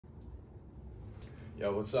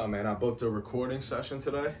Yo, what's up, man? I booked a recording session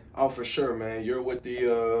today. Oh, for sure, man. You're with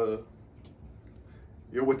the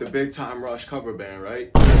Big Time Rush cover band, right?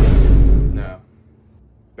 No.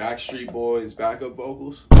 Backstreet Boys backup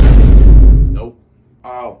vocals? Nope.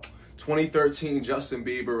 Oh, 2013 Justin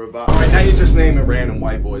Bieber revival. All right, now you're just naming random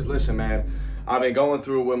white boys. Listen, man, I've been going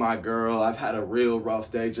through it with my girl. I've had a real rough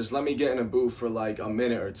day. Just let me get in a booth for like a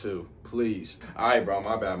minute or two, please. All right, bro,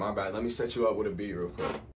 my bad. Let me set you up with a beat real quick.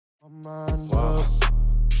 Wow.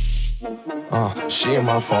 She in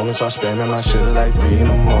my phone and start spamming my shit at like 3 in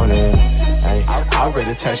the morning. Ay, I read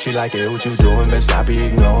the text, she like, hey, what you doing? Best not be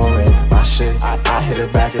ignoring my shit. I hit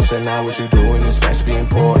her back and said, now what you doing? This best be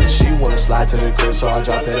important. She wanna slide to the crib, so I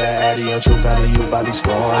dropped her that Addy and Choof out of you, body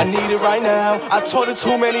scoring. I need it right now. I told her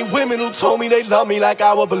too many women who told me they love me like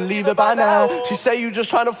I would believe it by now. She said, you just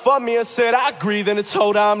trying to fuck me. I said, I agree, then I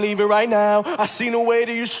told her I'm leaving right now. I seen the way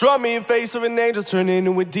that you struck me in face of an angel, turn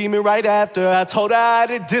into a demon right after. I told her I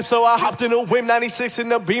had a dip, so I hopped in a whip 96 in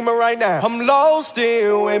the Beamer right now. I'm lost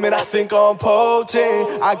in women, I think I'm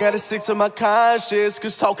potent. I gotta stick to my conscience,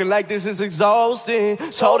 cause talking like this is exhausting.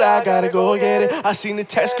 Told her I gotta go get it. I seen the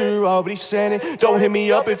text, girl, you already sent it. Don't hit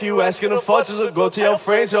me up if you asking for just or go tell your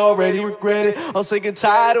friends you already regret it. I'm sick and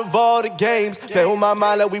tired of all the games. Play with my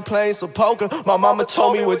mind like we playing some poker. My mama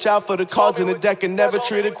told me watch out for the cards in the deck and never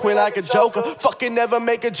treat a queen like a joker. Fucking never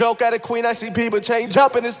make a joke at a queen. I see people change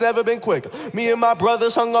up and it's never been quicker. Me and my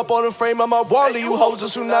brothers hung up on the frame of my wall. You hoes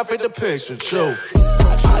just who not fit the picture, true.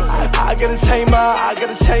 I gotta tame my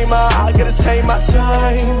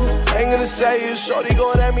time. Ain't gonna say it, shorty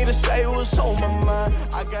going at me to say what's on my mind.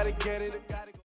 I gotta get it.